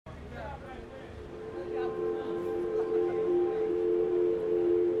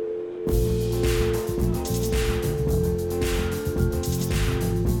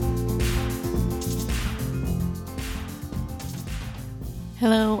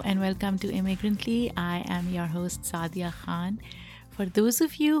and welcome to Immigrantly. I am your host Sadia Khan. For those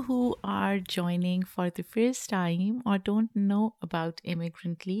of you who are joining for the first time or don't know about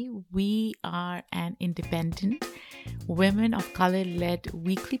Immigrantly, we are an independent, women of color led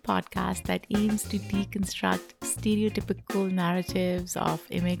weekly podcast that aims to deconstruct stereotypical narratives of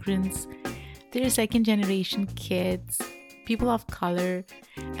immigrants, their second generation kids, people of color,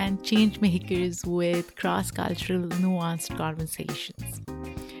 and change makers with cross cultural, nuanced conversations.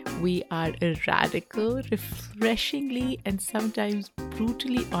 We are a radical, refreshingly, and sometimes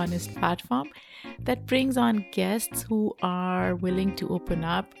brutally honest platform that brings on guests who are willing to open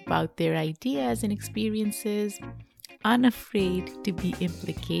up about their ideas and experiences, unafraid to be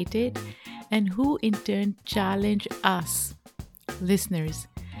implicated, and who in turn challenge us, listeners,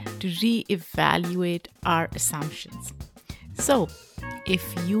 to reevaluate our assumptions. So,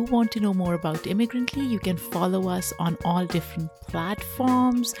 if you want to know more about Immigrantly, you can follow us on all different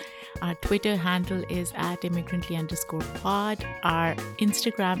platforms. Our Twitter handle is at immigrantly_pod. Our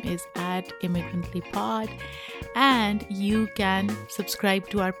Instagram is at immigrantlypod. And you can subscribe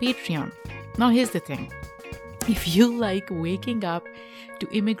to our Patreon. Now, here's the thing. If you like waking up to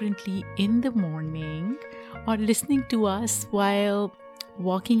Immigrantly in the morning or listening to us while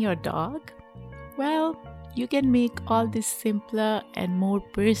walking your dog, well, you can make all this simpler and more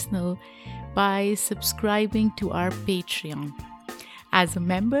personal by subscribing to our Patreon. As a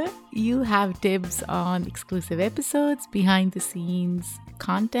member, you have dibs on exclusive episodes, behind the scenes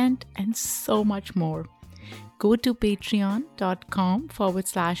content, and so much more. Go to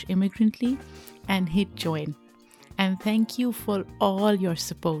patreon.com/immigrantly and hit join. And thank you for all your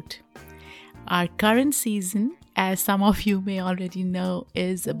support. Our current season, as some of you may already know,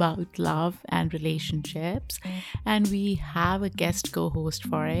 is about love and relationships. And we have a guest co-host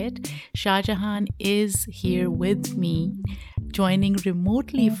for it. Shah Jahan is here with me, joining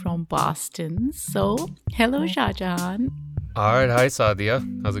remotely from Boston. So, hello, Shah Jahan. All right. Hi, Sadia.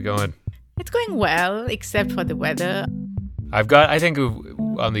 How's it going? It's going well, except for the weather. I think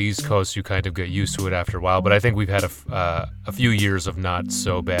on the East Coast, you kind of get used to it after a while, but I think we've had a few years of not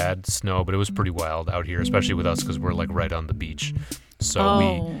so bad snow, but it was pretty wild out here, especially with us because we're like right on the beach.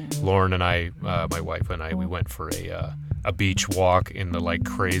 So Lauren and I, my wife and I, we went for a beach walk in the like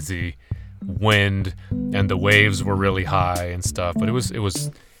crazy wind, and the waves were really high and stuff, but it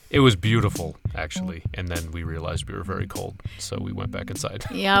was beautiful, actually. And then we realized we were very cold, so we went back inside.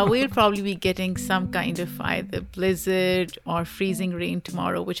 Yeah, we'll probably be getting some kind of either blizzard or freezing rain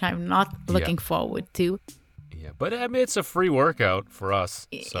tomorrow, which I'm not looking forward to. Yeah, but I mean, it's a free workout for us.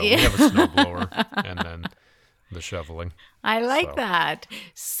 So we have a snowblower and then the shoveling. I like that.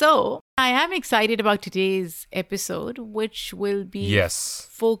 So I am excited about today's episode, which will be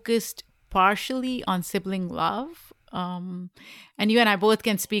focused partially on sibling love. And you and I both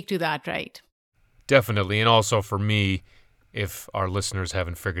can speak to that, right? Definitely. And also for me, if our listeners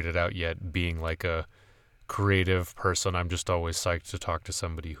haven't figured it out yet, being like a creative person, I'm just always psyched to talk to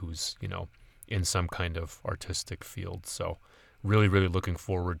somebody who's, in some kind of artistic field. So really, really looking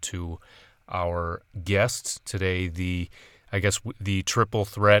forward to our guest today, the triple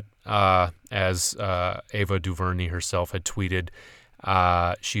threat, as Ava DuVernay herself had tweeted.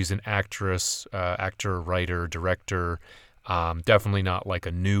 She's an actress, actor, writer, director, definitely not like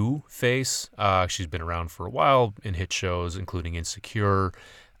a new face. She's been around for a while in hit shows, including Insecure,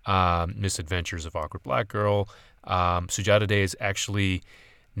 Misadventures of Awkward Black Girl. Sujata Day is actually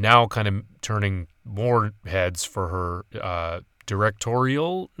now kind of turning more heads for her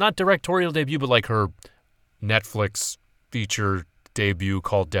not directorial debut, but like her Netflix feature debut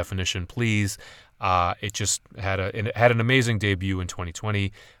called Definition Please. It just had an amazing debut in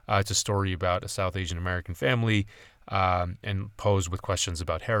 2020. It's a story about a South Asian American family and posed with questions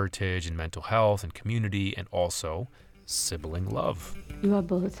about heritage and mental health and community and also sibling love. You are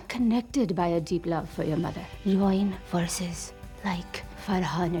both connected by a deep love for your mother. Join forces like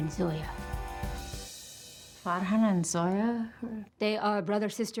Farhan and Zoya. Farhan and Zoya? They are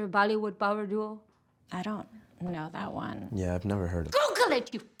brother-sister Bollywood power duo. I don't know that one. Yeah, I've never heard of it. Google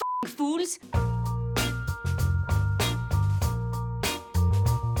it, you f***ing fools!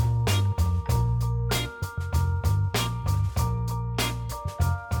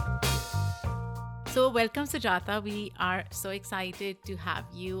 So welcome, Sujata. We are so excited to have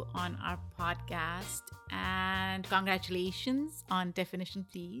you on our podcast, and congratulations on Definition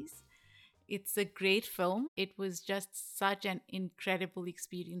Please. It's a great film. It was just such an incredible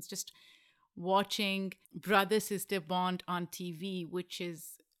experience just watching brother-sister bond on TV, which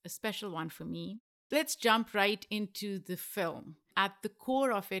is a special one for me. Let's jump right into the film. At the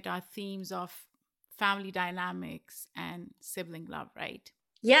core of it are themes of family dynamics and sibling love, right?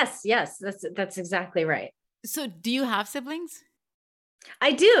 Yes, yes, that's exactly right. So, do you have siblings?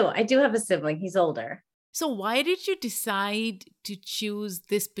 I do. I do have a sibling. He's older. So, why did you decide to choose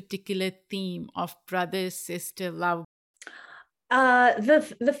this particular theme of brother sister love?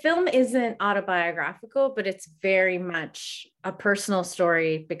 The film isn't autobiographical, but it's very much a personal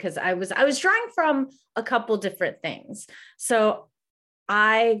story because I was drawing from a couple different things. So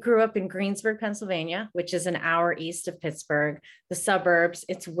I grew up in Greensburg, Pennsylvania, which is an hour east of Pittsburgh, the suburbs.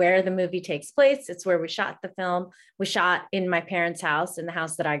 It's where the movie takes place. It's where we shot the film. We shot in my parents' house, in the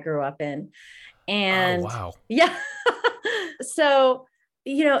house that I grew up in. Oh, And wow. yeah. So,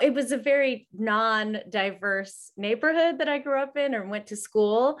 it was a very non-diverse neighborhood that I grew up in or went to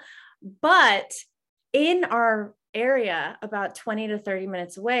school. But in our area, about 20 to 30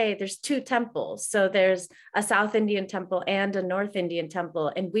 minutes away, there's two temples. So there's a South Indian temple and a North Indian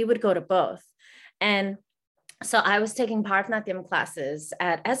temple, and we would go to both. And so I was taking Bharatanatyam classes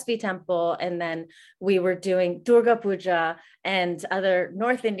at SV Temple, and then we were doing Durga Puja and other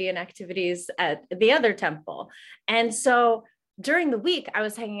North Indian activities at the other temple. And so during the week, I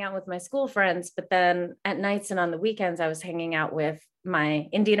was hanging out with my school friends, but then at nights and on the weekends, I was hanging out with my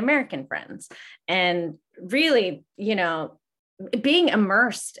Indian American friends and really, being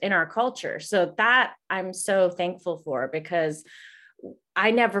immersed in our culture. So that I'm so thankful for, because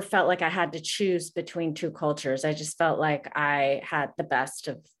I never felt like I had to choose between two cultures. I just felt like I had the best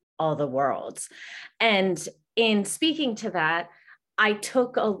of all the worlds. And in speaking to that, I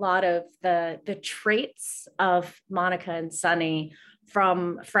took a lot of the traits of Monica and Sunny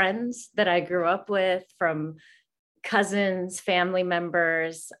from friends that I grew up with, from cousins, family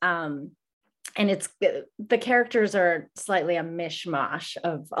members. And it's the characters are slightly a mishmash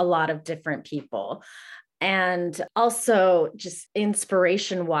of a lot of different people. And also, just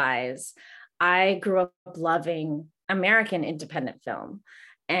inspiration wise, I grew up loving American independent film.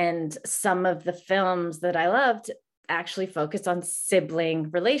 And some of the films that I loved actually focus on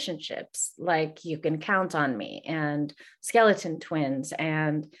sibling relationships, like You Can Count on Me and Skeleton Twins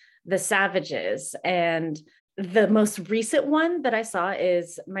and The Savages. And the most recent one that I saw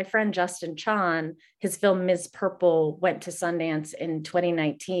is my friend Justin Chan. His film Ms. Purple went to Sundance in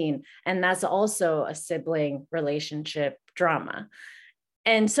 2019, and that's also a sibling relationship drama.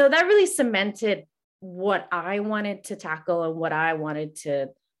 And so that really cemented what I wanted to tackle and what I wanted to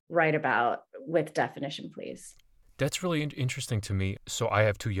write about with Definition Please. That's really interesting to me. So I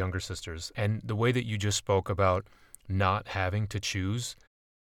have two younger sisters, and the way that you just spoke about not having to choose,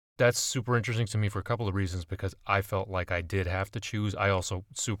 that's super interesting to me for a couple of reasons, because I felt like I did have to choose. I also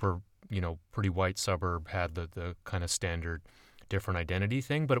pretty white suburb, had the kind of standard different identity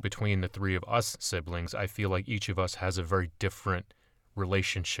thing. But between the three of us siblings, I feel like each of us has a very different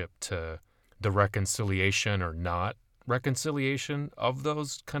relationship to the reconciliation or not reconciliation of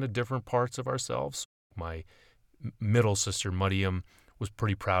those kind of different parts of ourselves. My middle sister, Mariam, was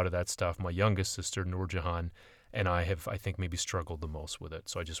pretty proud of that stuff. My youngest sister, Nurjahan, and I think, maybe struggled the most with it.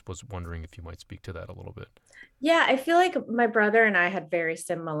 So I just was wondering if you might speak to that a little bit. Yeah, I feel like my brother and I had very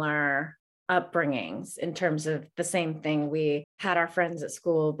similar upbringings in terms of the same thing. We had our friends at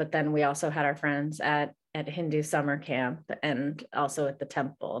school, but then we also had our friends at Hindu summer camp and also at the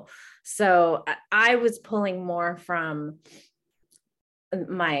temple. So I was pulling more from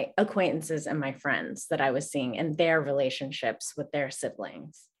my acquaintances and my friends that I was seeing and their relationships with their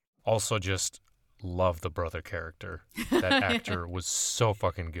siblings. Also, just love the brother character. That actor was so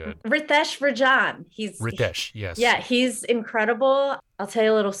fucking good. Ritesh Rajan. Ritesh, yes. Yeah, he's incredible. I'll tell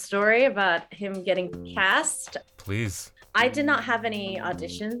you a little story about him getting cast. Please. I did not have any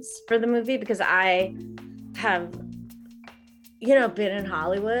auditions for the movie because I have, been in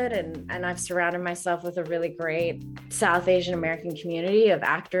Hollywood and I've surrounded myself with a really great South Asian American community of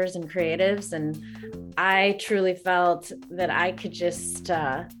actors and creatives. And I truly felt that I could just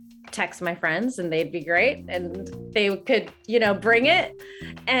text my friends and they'd be great and they could, bring it.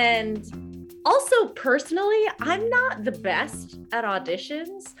 And also personally, I'm not the best at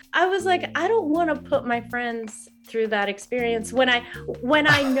auditions. I was like, I don't want to put my friends through that experience when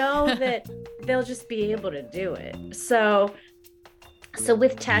I know that they'll just be able to do it. So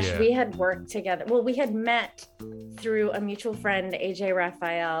with Tesh, we had worked together. Well, we had met through a mutual friend, AJ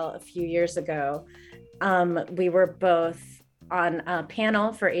Raphael, a few years ago. We were both on a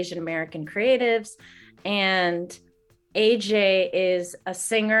panel for Asian American creatives, and AJ is a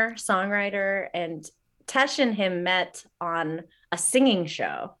singer, songwriter, and Tesh and him met on a singing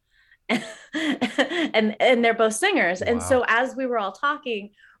show. and they're both singers. Wow. And so as we were all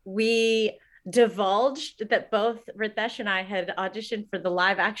talking, we divulged that both Ritesh and I had auditioned for the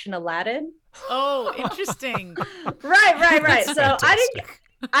live action Aladdin. Oh, interesting. Right. So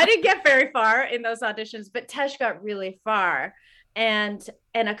I didn't get very far in those auditions, but Tesh got really far. And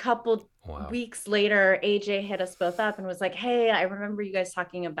a couple weeks later, AJ hit us both up and was like, "Hey, I remember you guys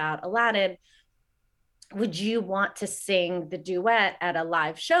talking about Aladdin. Would you want to sing the duet at a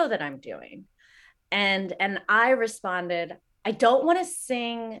live show that I'm doing?" And I responded, "I don't want to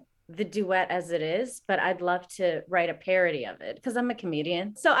sing the duet as it is, but I'd love to write a parody of it because I'm a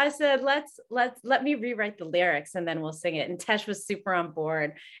comedian." So I said, let me rewrite the lyrics and then we'll sing it. And Tesh was super on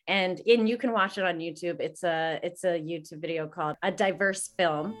board. And you can watch it on YouTube. It's a YouTube video called A Diverse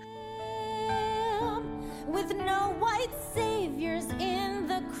Film. With no white saviors in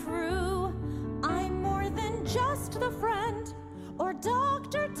the crew, I'm more than just the friend or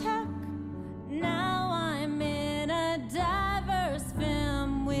Dr. Tech. Now I'm in a diverse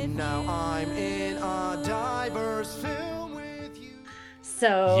film with you. Now I'm in a diverse film with you.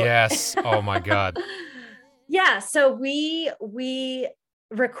 So yes. Oh my God. Yeah. So we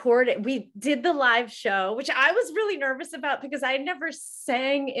recorded, we did the live show, which I was really nervous about because I never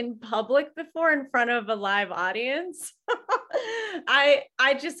sang in public before in front of a live audience. I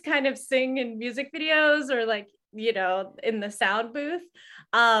just kind of sing in music videos or like, you know, in the sound booth.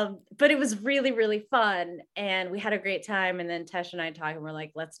 But it was really, really fun. And we had a great time. And then Tesh and I talked and we're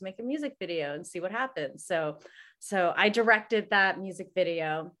like, let's make a music video and see what happens. So I directed that music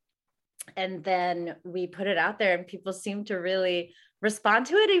video. And then we put it out there and people seemed to really respond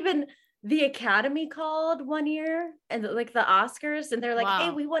to it. Even the Academy called one year and like the Oscars, and they're like, wow.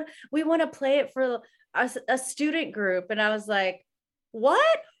 Hey, we want to play it for a student group. And I was like,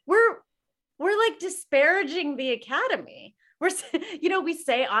 what? We're like disparaging the Academy. We're, you know, we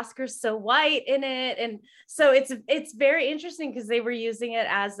say Oscar's so white in it. And so it's very interesting because they were using it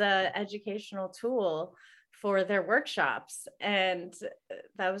as a educational tool for their workshops. And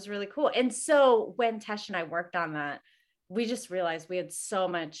that was really cool. And so when Tesh and I worked on that, we just realized we had so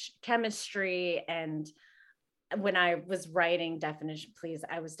much chemistry. And when I was writing Definition Please,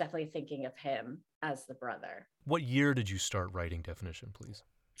 I was definitely thinking of him as the brother. What year did you start writing Definition Please?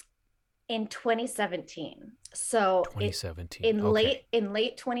 In 2017. So 2017. In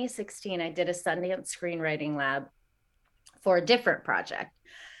late 2016, I did a Sundance screenwriting lab for a different project.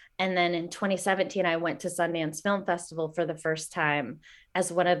 And then in 2017, I went to Sundance Film Festival for the first time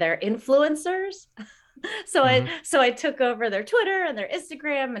as one of their influencers. So I took over their Twitter and their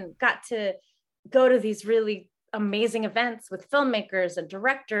Instagram and got to go to these really amazing events with filmmakers and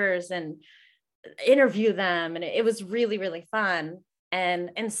directors and interview them. And it was really, really fun.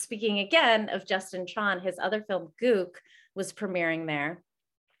 And speaking again of Justin Chon, his other film, Gook, was premiering there.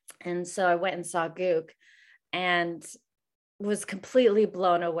 And so I went and saw Gook and was completely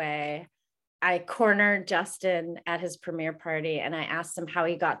blown away. I cornered Justin at his premiere party and I asked him how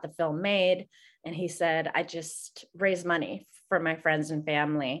he got the film made. And he said, I just raised money for my friends and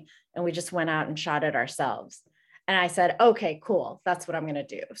family. And we just went out and shot it ourselves. And I said, okay, cool. That's what I'm going to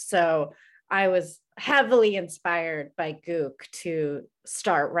do. So I was heavily inspired by Gook to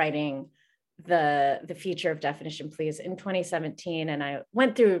start writing the feature of Definition Please in 2017. And I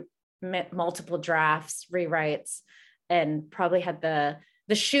went through multiple drafts, rewrites, and probably had the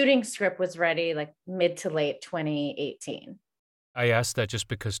shooting script was ready like mid to late 2018. I asked that just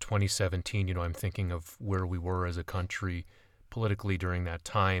because 2017, you know, I'm thinking of where we were as a country politically during that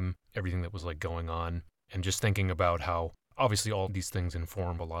time, everything that was like going on, and just thinking about how obviously all these things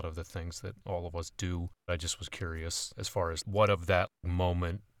inform a lot of the things that all of us do. I just was curious as far as what of that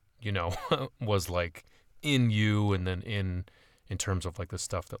moment, you know, was like in you and then in terms of like the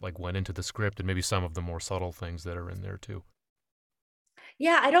stuff that like went into the script and maybe some of the more subtle things that are in there too.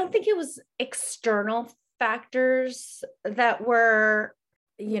 Yeah, I don't think it was external factors that were,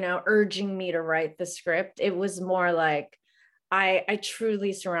 you know, urging me to write the script. It was more like I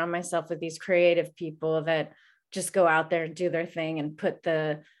truly surround myself with these creative people that just go out there and do their thing and put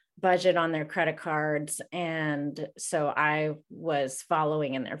the budget on their credit cards. And so I was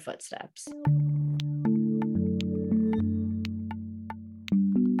following in their footsteps.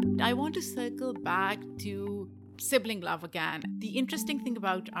 I want to circle back to sibling love again. The interesting thing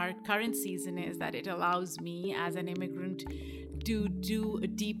about our current season is that it allows me as an immigrant to do a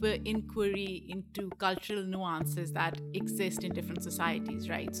deeper inquiry into cultural nuances that exist in different societies,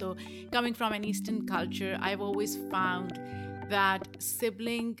 right? So coming from an Eastern culture, I've always found that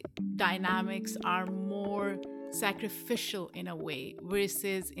sibling dynamics are more sacrificial in a way,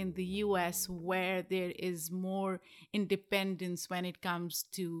 versus in the US where there is more independence when it comes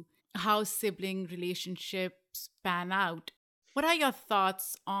to how sibling relationships pan out. What are your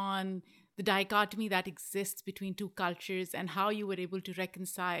thoughts on the dichotomy that exists between two cultures and how you were able to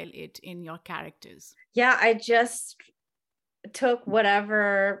reconcile it in your characters? Yeah, I just took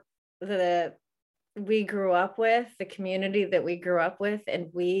whatever we grew up with, the community that we grew up with, and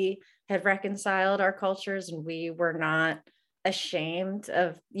we had reconciled our cultures, and we were not ashamed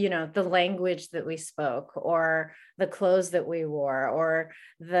of, the language that we spoke, or the clothes that we wore, or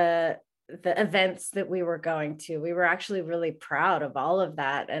the events that we were going to. We were actually really proud of all of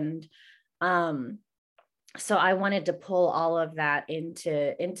that. And so I wanted to pull all of that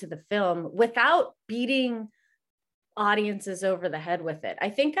into the film without beating audiences over the head with it. I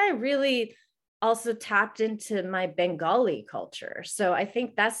think I really also tapped into my Bengali culture. So I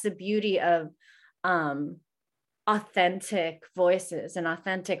think that's the beauty of authentic voices and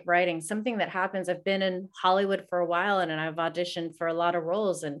authentic writing, something that happens. I've been in Hollywood for a while, and I've auditioned for a lot of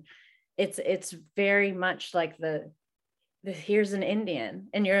roles, and it's very much like the here's an Indian,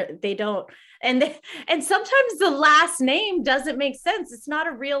 and and sometimes the last name doesn't make sense. It's not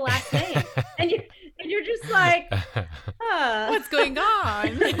a real last name. and you're just like, what's going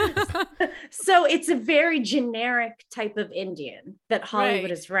on? So it's a very generic type of Indian that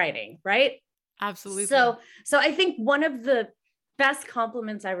Hollywood is writing, right? Absolutely. So I think one of the best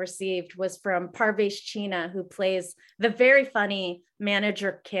compliments I received was from Parvesh China, who plays the very funny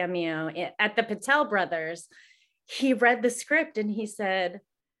manager cameo at the Patel Brothers. He read the script and he said,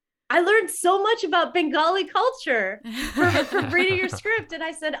 I learned so much about Bengali culture from reading your script. And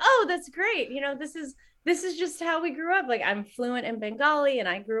I said, oh, that's great. This is just how we grew up. Like, I'm fluent in Bengali, and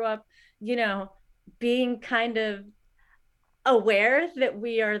I grew up, being kind of aware that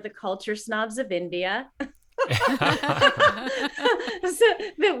we are the culture snobs of India. So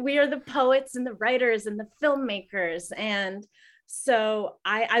that we are the poets and the writers and the filmmakers. And so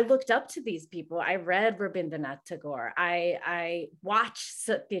I looked up to these people. I read Rabindranath Tagore. I watched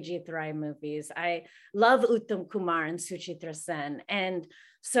Satyajit Ray movies. I love Uttam Kumar and Suchitra Sen. And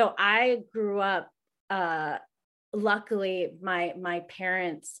so I grew up, luckily, my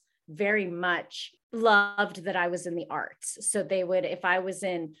parents very much loved that I was in the arts. So they would, if I was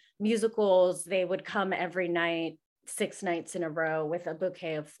in musicals, they would come every night, 6 nights in a row, with a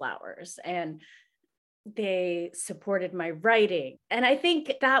bouquet of flowers. And they supported my writing. And I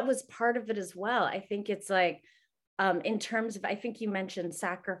think that was part of it as well. I think it's like, in terms of, I think you mentioned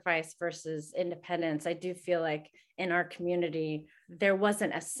sacrifice versus independence. I do feel like in our community, there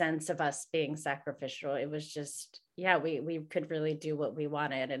wasn't a sense of us being sacrificial. It was just, we could really do what we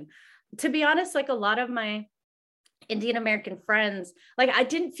wanted. And to be honest, like, a lot of my Indian American friends, like, I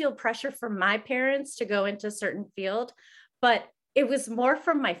didn't feel pressure from my parents to go into a certain field, but it was more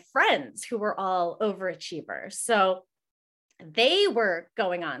from my friends who were all overachievers. So they were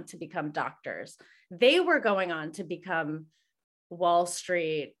going on to become doctors. They were going on to become Wall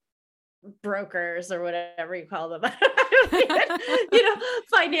Street brokers, or whatever you call them.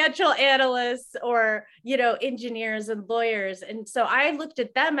 Financial analysts, or, engineers and lawyers. And so I looked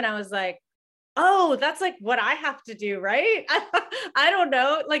at them and I was like, oh, that's like what I have to do, right? I don't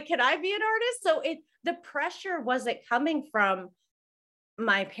know. Like, can I be an artist? So the pressure wasn't coming from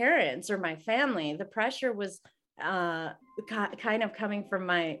my parents or my family. The pressure was kind of coming from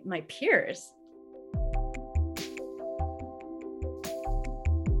my peers.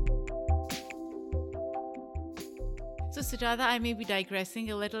 So, Sujata, I may be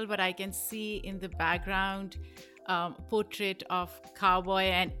digressing a little, but I can see in the background portrait of cowboy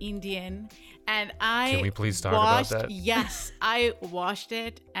and Indian. And Can we please talk about that? Yes, I watched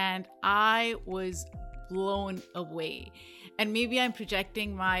it and I was blown away. And maybe I'm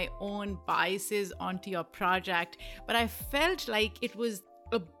projecting my own biases onto your project, but I felt like it was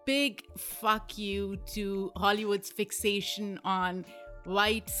a big fuck you to Hollywood's fixation on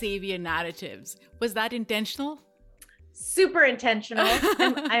white savior narratives. Was that intentional? Super intentional.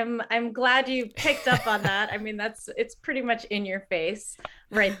 I'm glad you picked up on that. I mean, it's pretty much in your face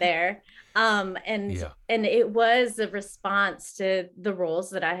right there. And it was a response to the roles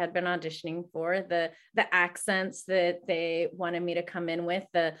that I had been auditioning for, the accents that they wanted me to come in with,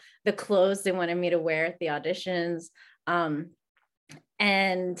 the clothes they wanted me to wear at the auditions.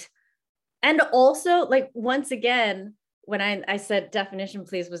 And also, like, once again, when I said Definition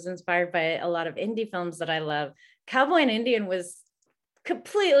Please was inspired by a lot of indie films that I love, Cowboy and Indian was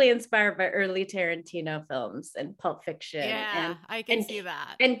completely inspired by early Tarantino films and Pulp Fiction. Yeah, I can see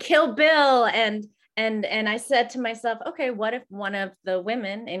that. And Kill Bill. And I said to myself, okay, what if one of the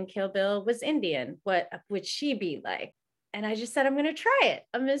women in Kill Bill was Indian? What would she be like? And I just said, I'm going to try it.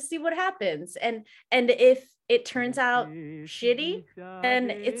 I'm going to see what happens. And if it turns out shitty, then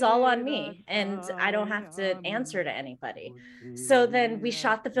it's all on me and I don't have to answer to anybody. So then we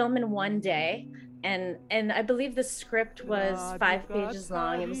shot the film in one day. And I believe the script was 5 pages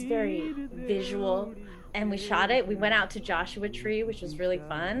long. It was very visual. and we shot it. We went out to Joshua Tree, which was really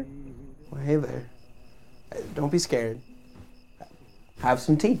fun. Well, hey there. Don't be scared. Have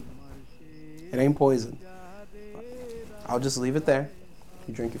some tea. It ain't poison. I'll just leave it there.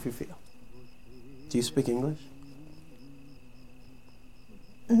 You drink if you feel. Do you speak English?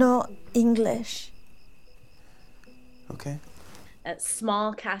 No English. Okay. A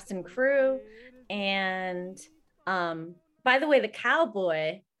small cast and crew. And by the way, the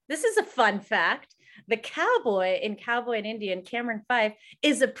cowboy, this is a fun fact. The cowboy in Cowboy and Indian, Cameron Fife,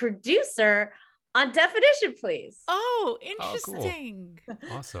 is a producer on Definition Please. Oh, Oh, cool. interesting.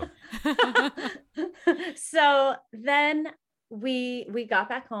 Awesome. So then we got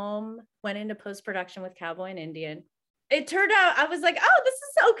back home, went into post-production with Cowboy and Indian. It turned out I was like, oh, this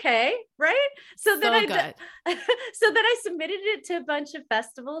is okay, right? So then good. so then I submitted it to a bunch of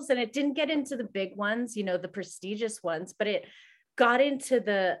festivals, and it didn't get into the big ones, you know, the prestigious ones, but it got into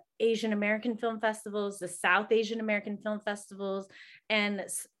the Asian American film festivals, the South Asian American film festivals, and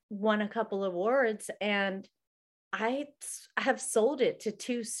won a couple awards. And I have sold it to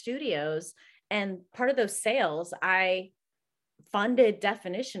 2 studios, and part of those sales, I funded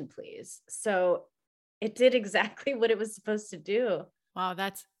Definition Please. So it did exactly what it was supposed to do. Wow,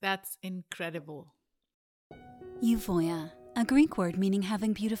 that's incredible. Euphoria, a Greek word meaning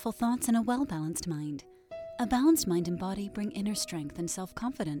having beautiful thoughts and a well-balanced mind. A balanced mind and body bring inner strength and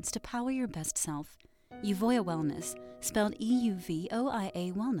self-confidence to power your best self. Euphoria Wellness, spelled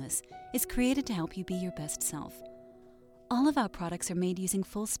EUVOIA Wellness, is created to help you be your best self. All of our products are made using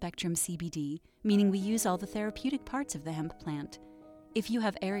full-spectrum CBD, meaning we use all the therapeutic parts of the hemp plant. If you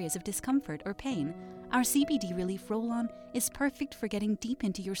have areas of discomfort or pain, our CBD Relief Roll-On is perfect for getting deep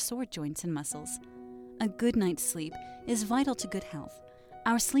into your sore joints and muscles. A good night's sleep is vital to good health.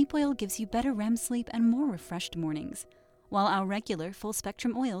 Our sleep oil gives you better REM sleep and more refreshed mornings, while our regular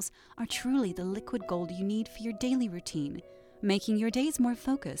full-spectrum oils are truly the liquid gold you need for your daily routine, making your days more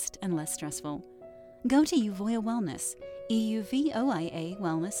focused and less stressful. Go to Euphoria Wellness, EUVOIA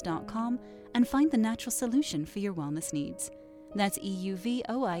Wellness.com, and find the natural solution for your wellness needs. That's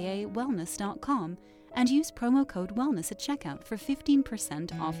EUVOIA Wellness.com, and use promo code WELLNESS at checkout for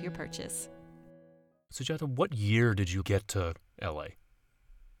 15% off your purchase. Sujata, what year did you get to LA?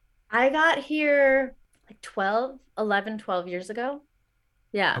 I got here like 12 years ago.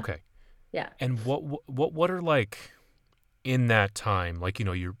 Yeah. Okay. Yeah. And what are like in that time, like, you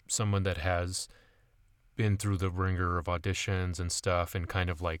know, you're someone that has been through the ringer of auditions and stuff, and kind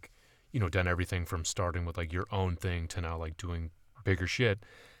of like, you know, done everything from starting with like your own thing to now like doing bigger shit.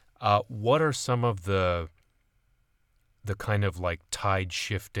 What are some of the kind of like tide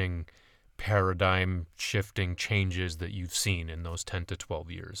shifting, paradigm shifting changes that you've seen in those 10 to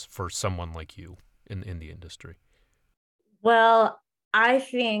 12 years for someone like you in the industry? Well, I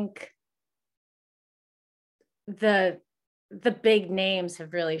think the big names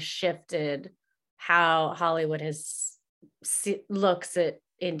have really shifted how Hollywood looks at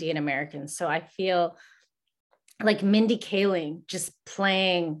Indian Americans. So I feel like Mindy Kaling just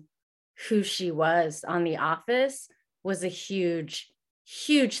playing who she was on The Office was a huge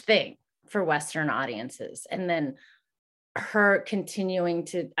thing for Western audiences. And then her continuing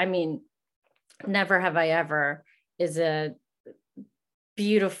to, I mean, Never Have I Ever is a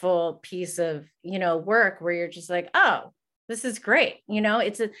beautiful piece of, you know, work where you're just like, oh, this is great. You know,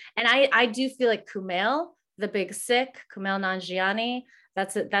 and I do feel like Kumail, The Big Sick, Kumail Nanjiani,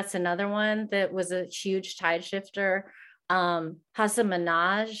 that's another one that was a huge tide shifter. Hasan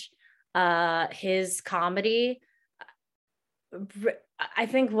Minhaj, his comedy. I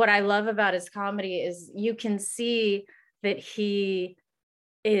think what I love about his comedy is you can see that he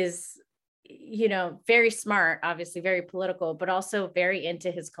is, you know, very smart, obviously very political, but also very into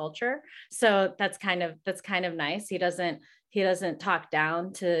his culture. So that's kind of nice. He doesn't talk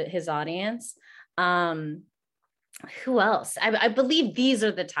down to his audience. Who else? I believe these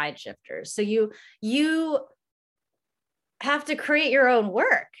are the tide shifters. So you have to create your own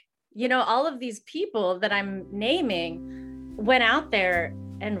work. You know, all of these people that I'm naming went out there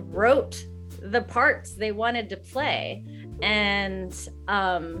and wrote the parts they wanted to play. And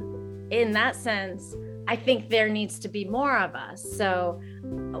in that sense, I think there needs to be more of us. So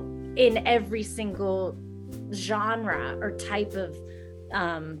in every single genre or type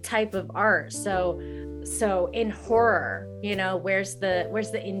of art. So in horror, you know, where's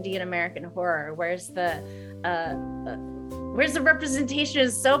the Indian American horror? Where's the representation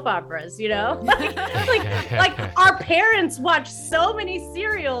of soap operas, you know? like our parents watch so many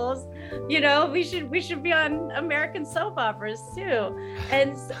serials, you know, we should be on American soap operas too.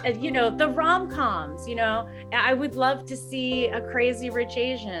 And you know, the rom-coms, you know, I would love to see a Crazy Rich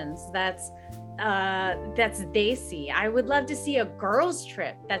Asians that's that's Desi. I would love to see a girls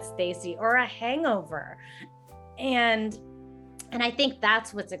trip that's Desi, or a Hangover. And I think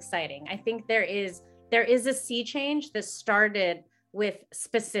that's what's exciting. I think there is a sea change that started with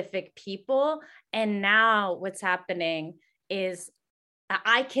specific people, and now what's happening is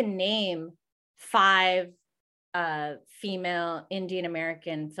I can name 5 female Indian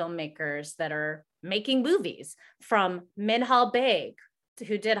American filmmakers that are making movies, from Minhal Baig,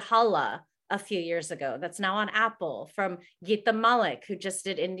 who did Hala a few years ago, that's now on Apple, from Geeta Malik, who just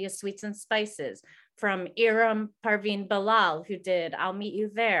did India Sweets and Spices, from Iram Parveen Bilal, who did I'll Meet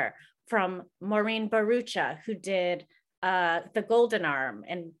You There, from Maureen Barucha, who did The Golden Arm.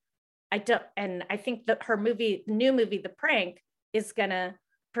 And I think that her new movie, The Prank, is gonna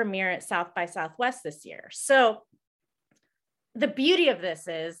premiere at South by Southwest this year. So the beauty of this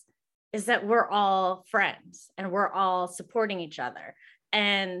is that we're all friends and we're all supporting each other.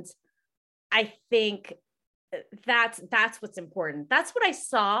 And I think that's what's important. That's what I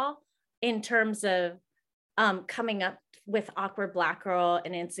saw in terms of coming up with Awkward Black Girl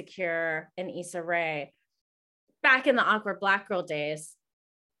and Insecure and Issa Rae. Back in the Awkward Black Girl days,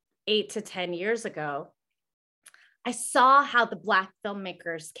 8 to 10 years ago, I saw how the Black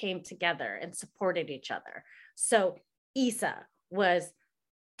filmmakers came together and supported each other. So Issa was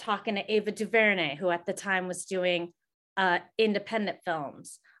talking to Ava DuVernay, who at the time was doing independent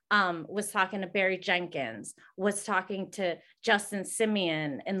films, was talking to Barry Jenkins, was talking to Justin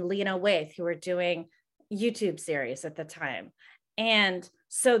Simeon and Lena Waithe, who were doing YouTube series at the time. And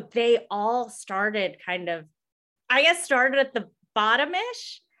so they all started started at the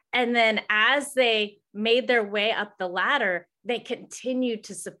bottom-ish. And then as they made their way up the ladder, they continued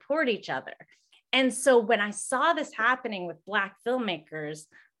to support each other. And so when I saw this happening with Black filmmakers,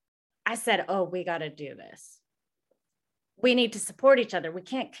 I said, oh, we got to do this. We need to support each other. We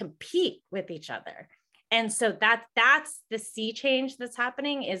can't compete with each other. And so that's the sea change that's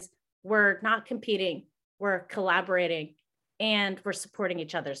happening, is we're not competing, we're collaborating, and we're supporting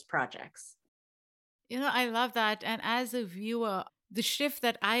each other's projects. I love that. And as a viewer, the shift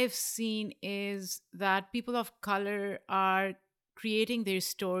that I've seen is that people of color are creating their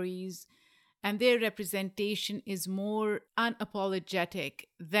stories, and their representation is more unapologetic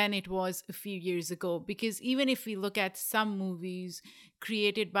than it was a few years ago. Because even if we look at some movies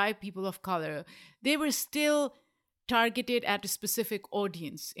created by people of color, they were still targeted at a specific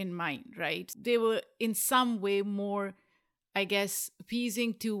audience in mind, right? They were in some way more, I guess,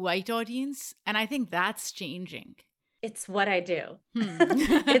 appeasing to white audience. And I think that's changing. It's what I do.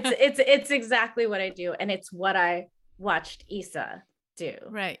 It's exactly what I do. And it's what I watched Issa do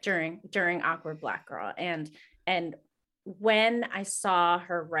during Awkward Black Girl. And when I saw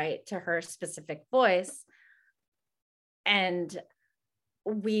her write to her specific voice, and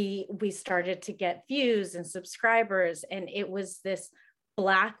we started to get views and subscribers, and it was this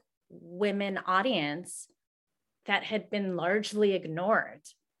Black women audience that had been largely ignored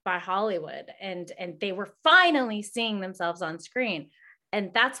by Hollywood, and they were finally seeing themselves on screen.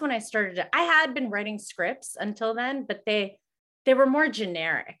 And that's when I started I had been writing scripts until then, but they were more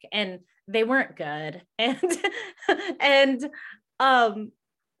generic and they weren't good. And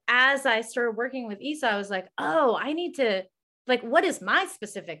as I started working with Issa, I was like, oh, I need to, like, what is my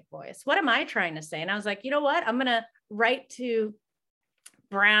specific voice? What am I trying to say? And I was like, you know what? I'm going to write to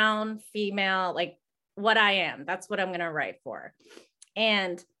brown female, like what I am. That's what I'm going to write for.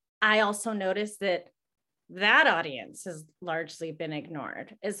 And I also noticed that audience has largely been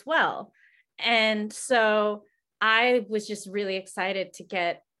ignored as well. And so I was just really excited to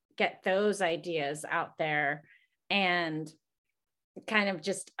get those ideas out there and kind of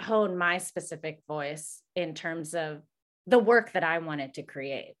just hone my specific voice in terms of the work that I wanted to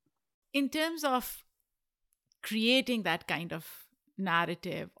create. In terms of creating that kind of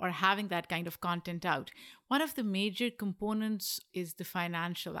narrative or having that kind of content out, one of the major components is the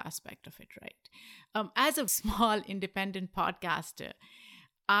financial aspect of it, right? As a small independent podcaster,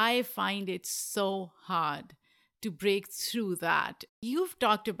 I find it so hard to break through that. You've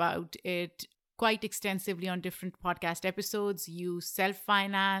talked about it quite extensively on different podcast episodes. You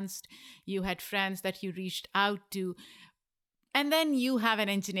self-financed, you had friends that you reached out to, and then you have an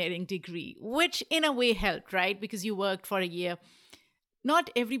engineering degree, which in a way helped, right? Because you worked for a year.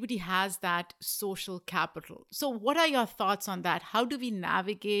 Not everybody has that social capital. So what are your thoughts on that? How do we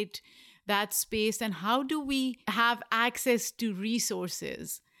navigate that space, and how do we have access to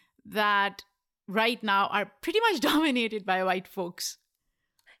resources that right now are pretty much dominated by white folks?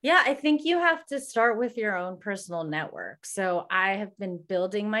 Yeah, I think you have to start with your own personal network. So I have been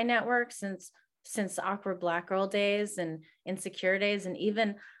building my network since Awkward Black Girl days and Insecure days, and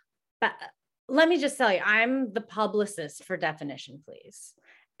even let me just tell you, I'm the publicist for Definition Please.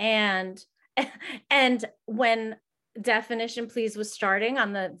 And when Definition Please was starting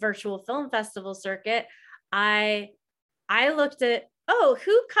on the virtual film festival circuit, I looked at,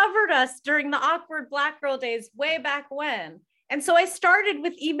 who covered us during the awkward Black girl days way back when? And so I started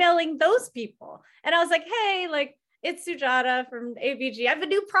with emailing those people. And I was like, hey, like, it's Sujata from ABG. I have a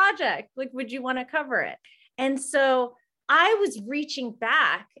new project. Like, would you want to cover it? And so I was reaching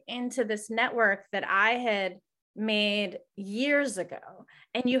back into this network that I had made years ago.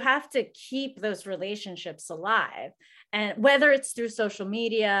 And you have to keep those relationships alive. And whether it's through social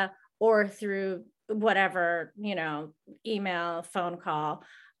media or through whatever, email, phone call.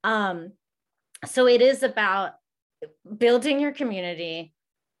 So it is about building your community,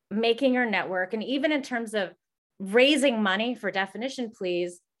 making your network. And even in terms of raising money for Definition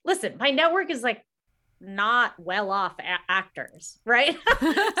Please, listen, my network is like not well-off actors, right? so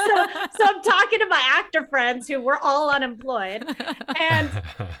I'm talking to my actor friends who were all unemployed,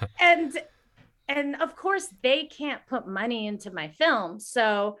 and of course they can't put money into my film.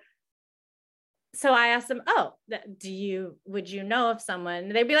 So I asked them, would you know of someone?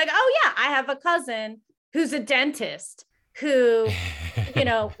 They'd be like, oh yeah, I have a cousin who's a dentist who,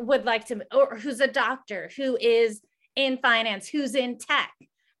 would like to, or who's a doctor, who is in finance, who's in tech.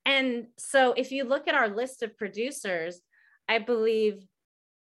 And so if you look at our list of producers, I believe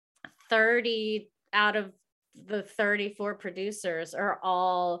 30 out of the 34 producers are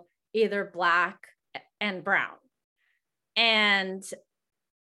all either Black and brown. And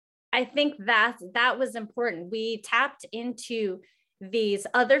I think that was important. We tapped into these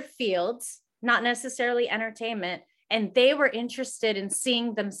other fields, not necessarily entertainment, and they were interested in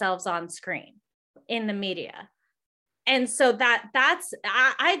seeing themselves on screen in the media. And so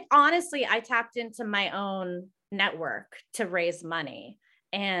I honestly tapped into my own network to raise money,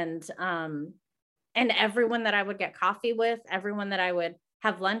 and everyone that I would get coffee with, everyone that I would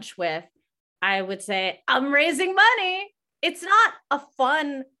have lunch with, I would say, I'm raising money. It's not a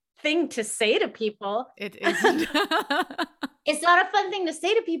fun thing to say to people. It isn't. It's not a fun thing to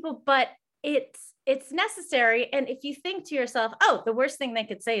say to people, but it's necessary. And if you think to yourself, the worst thing they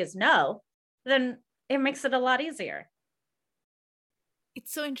could say is no, then it makes it a lot easier.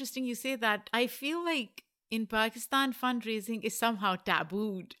 It's so interesting you say that. I feel like in Pakistan, fundraising is somehow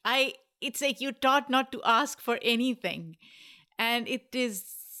tabooed. It's like you're taught not to ask for anything. And it is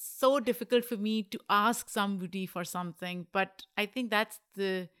so difficult for me to ask somebody for something. But I think that's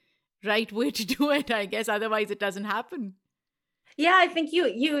the right way to do it, I guess. Otherwise, it doesn't happen. Yeah, I think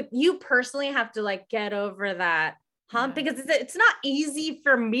you personally have to like get over that hump, because it's not easy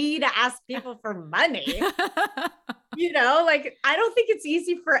for me to ask people for money. Like I don't think it's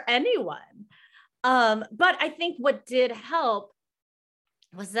easy for anyone. But I think what did help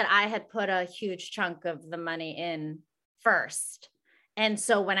was that I had put a huge chunk of the money in first. And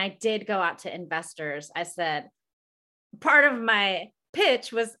so when I did go out to investors, I said, part of my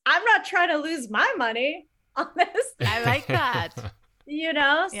pitch was, I'm not trying to lose my money on this. I like that. So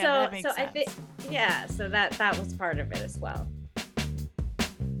that makes I think, so that was part of it as well.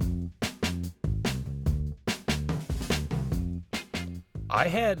 I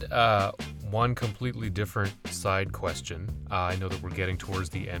had one completely different side question. I know that we're getting towards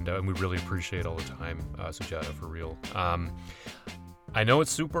the end, and we really appreciate all the time, Sujata, for real. I know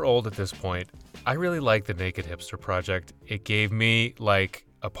it's super old at this point. I really like the Naked Hipster Project. It gave me like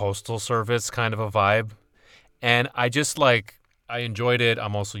a postal service kind of a vibe, and I just I enjoyed it.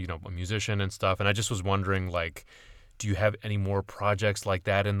 I'm also, a musician and stuff, and I just was wondering, like, do you have any more projects like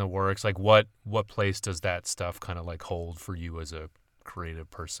that in the works? Like, what place does that stuff kind of like hold for you as a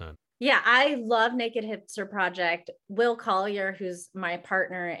creative person? Yeah, I love Naked Hipster Project. Will Collier, who's my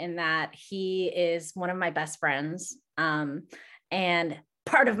partner in that, he is one of my best friends, and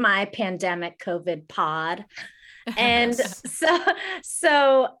part of my pandemic COVID pod. And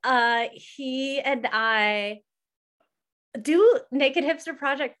so he and I do Naked Hipster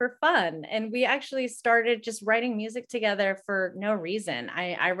Project for fun. And we actually started just writing music together for no reason.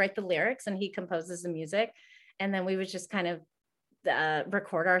 I write the lyrics and he composes the music. And then we would just kind of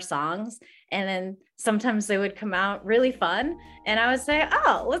record our songs. And then sometimes they would come out really fun. And I would say,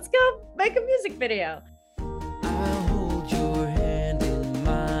 let's go make a music video. I'll hold your hand in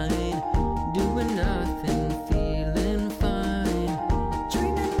mine, doing nothing, feeling fine.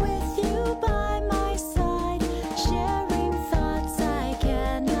 Dreaming with you by my side, sharing thoughts I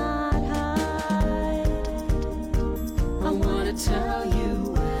cannot hide. I want to tell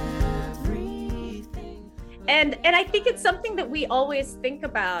you everything. And I think it's something that we always think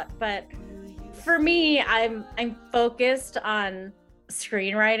about, but for me, I'm focused on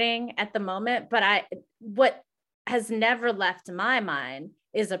screenwriting at the moment, but what has never left my mind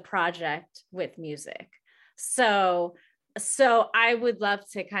is a project with music. So I would love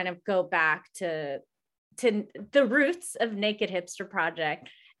to kind of go back to the roots of Naked Hipster Project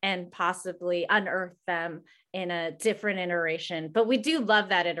and possibly unearth them in a different iteration. But we do love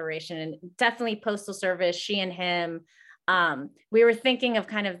that iteration, and definitely Postal Service, She and Him. We were thinking of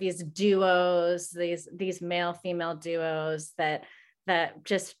kind of these duos, these male female duos that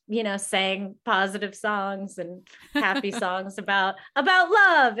just, you know, sang positive songs and happy songs about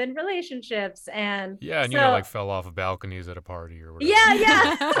love and relationships. And yeah, and so, you know, like fell off of balconies at a party or whatever. yeah.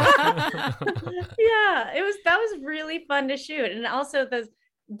 Yeah, that was really fun to shoot. And also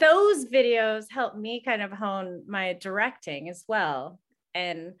those videos helped me kind of hone my directing as well.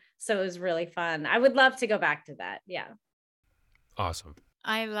 And so it was really fun. I would love to go back to that. Yeah. Awesome.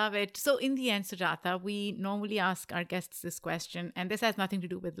 I love it. So in the end, Sujata, we normally ask our guests this question, and this has nothing to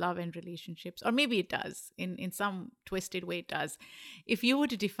do with love and relationships, or maybe it does. In some twisted way, it does. If you were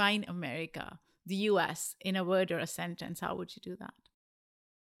to define America, the US, in a word or a sentence, how would you do that?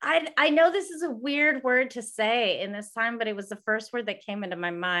 I know this is a weird word to say in this time, but it was the first word that came into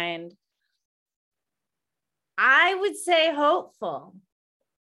my mind. I would say hopeful.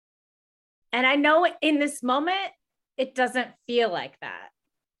 And I know in this moment, it doesn't feel like that.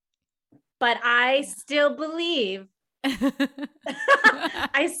 But I still believe,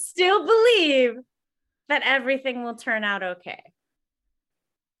 I still believe that everything will turn out okay.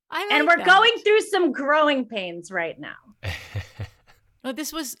 And we're going through some growing pains right now. No,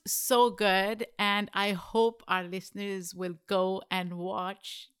 this was so good. And I hope our listeners will go and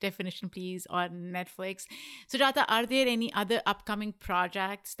watch Definition Please on Netflix. Sujata, are there any other upcoming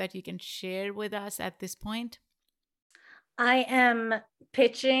projects that you can share with us at this point? I am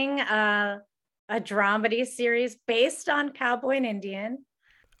pitching a dramedy series based on Cowboy and Indian.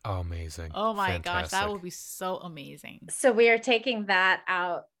 Oh, amazing. Oh my Fantastic. gosh, that would be so amazing. So we are taking that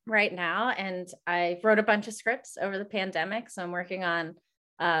out right now. And I wrote a bunch of scripts over the pandemic. So I'm working on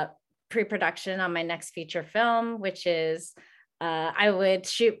pre-production on my next feature film, which is I would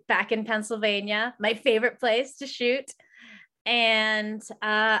shoot back in Pennsylvania, my favorite place to shoot. And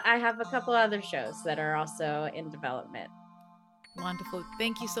I have a couple other shows that are also in development. Wonderful.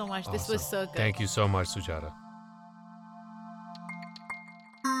 Thank you so much. Awesome. This was so good. Thank you so much, Sujata.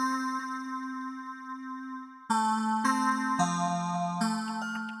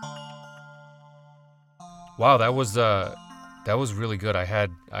 Wow, that was really good. I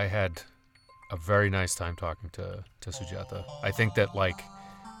had a very nice time talking to Sujata. I think that, like,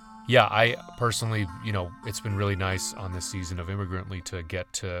 yeah, I personally, you know, it's been really nice on this season of Immigrantly to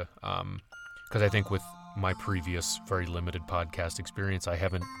get to, because I think with my previous very limited podcast experience, I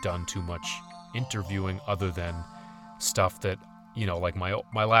haven't done too much interviewing other than stuff that, you know, like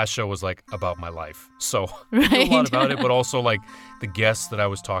my last show was like about my life. So I knew a lot about it, but also like the guests that I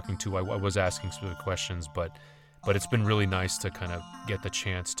was talking to, I was asking specific questions, but it's been really nice to kind of get the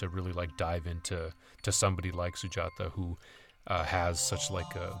chance to really like dive into somebody like Sujata who has such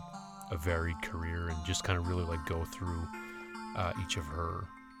like a varied career and just kind of really like go through each of her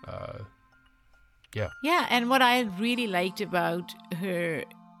Yeah, and what I really liked about her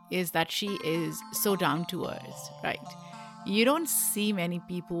is that she is so down to earth, right? You don't see many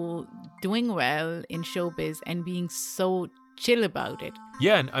people doing well in showbiz and being so chill about it.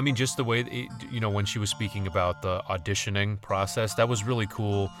 Yeah, and I mean, just the way, you know, when she was speaking about the auditioning process, that was really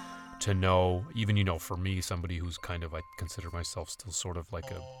cool to know, even, you know, for me, somebody who's kind of, I consider myself still sort of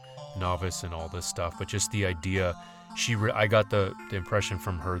like a novice in all this stuff, but just the idea, I got the impression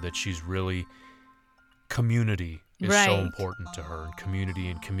from her that she's really, community is so important to her,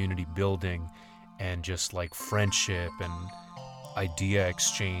 and community building and just like friendship and idea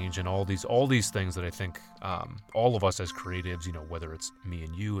exchange and all these things that I think all of us as creatives, you know, whether it's me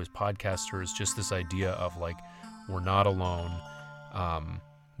and you as podcasters, just this idea of like we're not alone,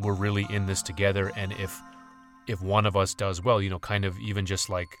 we're really in this together, and if one of us does well, you know, kind of even just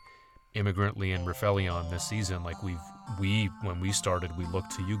like Immigrantly and Refelion this season, like when we started, we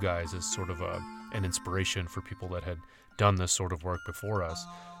looked to you guys as sort of an inspiration for people that had done this sort of work before us.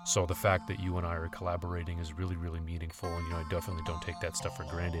 So the fact that you and I are collaborating is really, really meaningful, and, you know, I definitely don't take that stuff for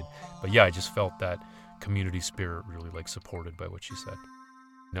granted. But yeah, I just felt that community spirit really like supported by what she said.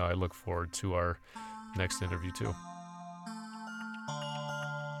 Now I look forward to our next interview too.